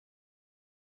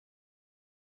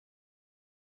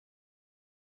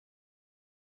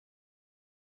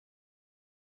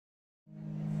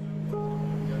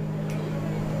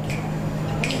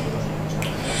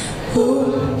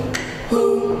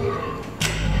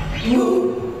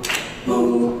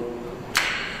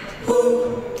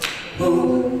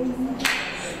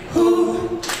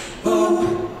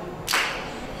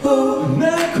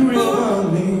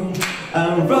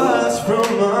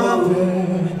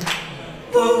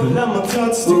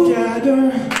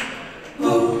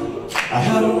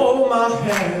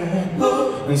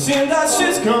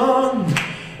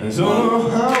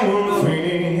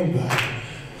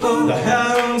The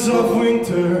hounds of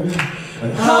winter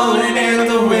and howling in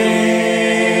the wind.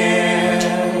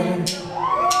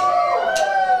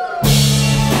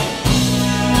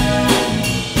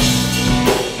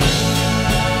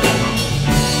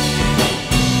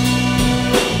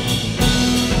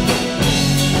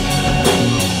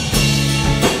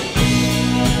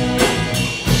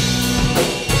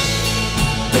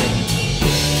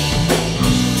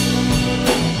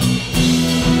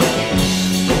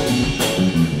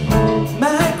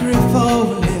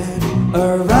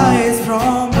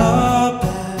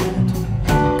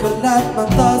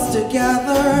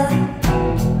 Together,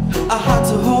 I had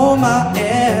to hold my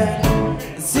air.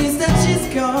 It seems that she's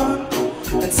gone,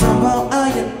 and somehow I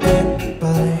am bent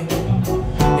by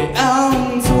the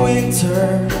hounds of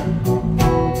winter,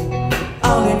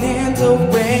 howling in the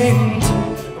wind.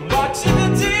 I'm watching the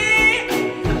day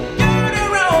get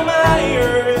around my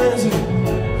ears.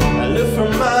 I live for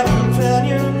my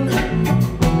companion.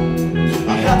 I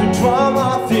had to draw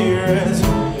my tears,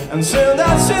 and so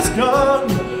that she's gone.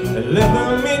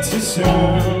 Living me too soon.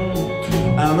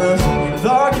 I'm as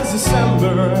dark as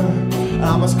December.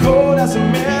 I'm as cold as a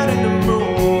man in the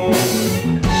moon.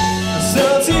 So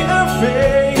see her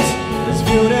face, as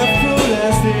beautiful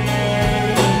as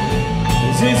day.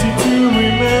 It's easy to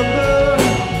remember.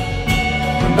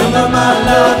 Remember my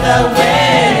love that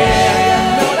way.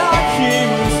 Not like he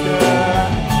was there,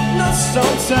 not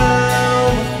sometime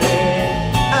with me.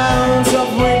 Hounds of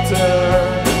winter.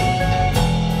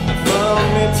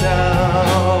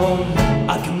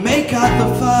 I can make out the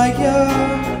fire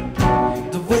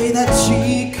the way that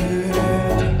she could.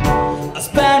 I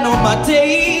spend all my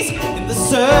days in the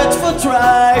search for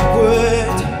dry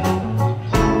wood.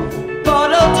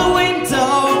 Bought out the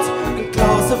windows and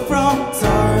closed the front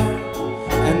door,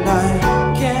 and I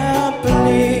can't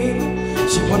believe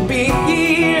she won't be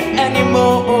here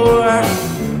anymore.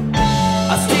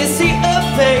 I still see her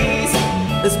face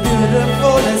as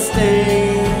beautiful as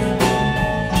day.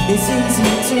 It's easy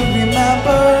to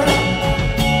remember.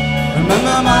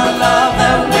 Remember my love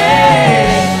that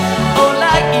way. All I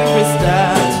hear is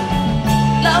that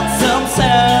lonesome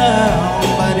sound.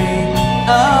 But in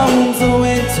arms of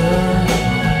winter,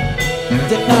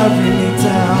 they are really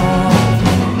down.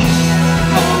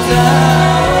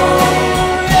 Down.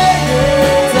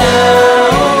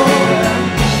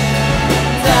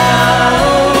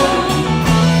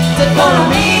 They follow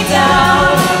me down.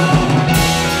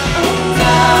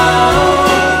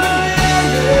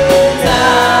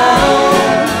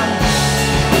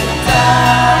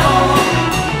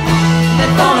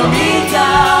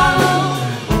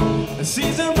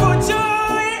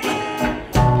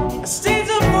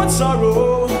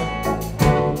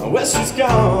 She's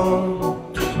gone,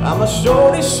 I'm a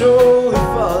surely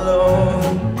follow.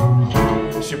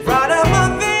 She brought out my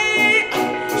feet,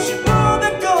 she brought the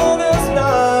coldest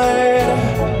night.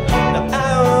 The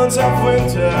hounds of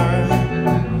winter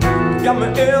got me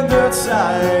in the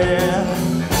side.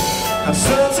 I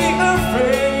still see her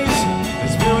face,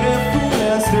 as beautiful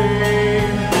as day.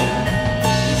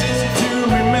 It's easy to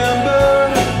remember.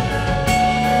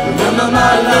 Remember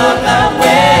my love that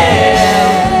way.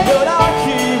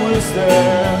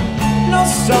 No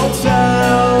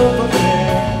sunshine, but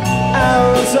there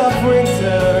hours of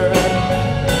winter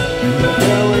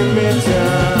carry me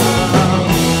down,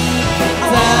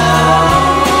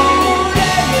 down,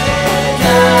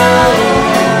 down,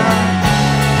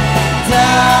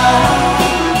 down.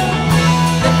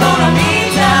 They're pulling me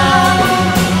down,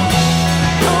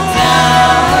 down,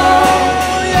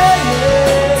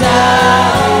 down,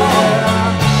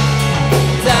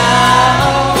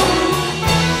 down.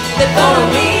 They're pulling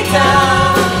me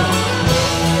down.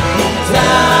 Down,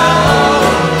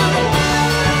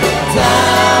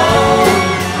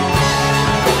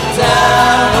 down,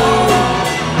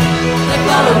 they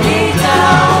follow me down.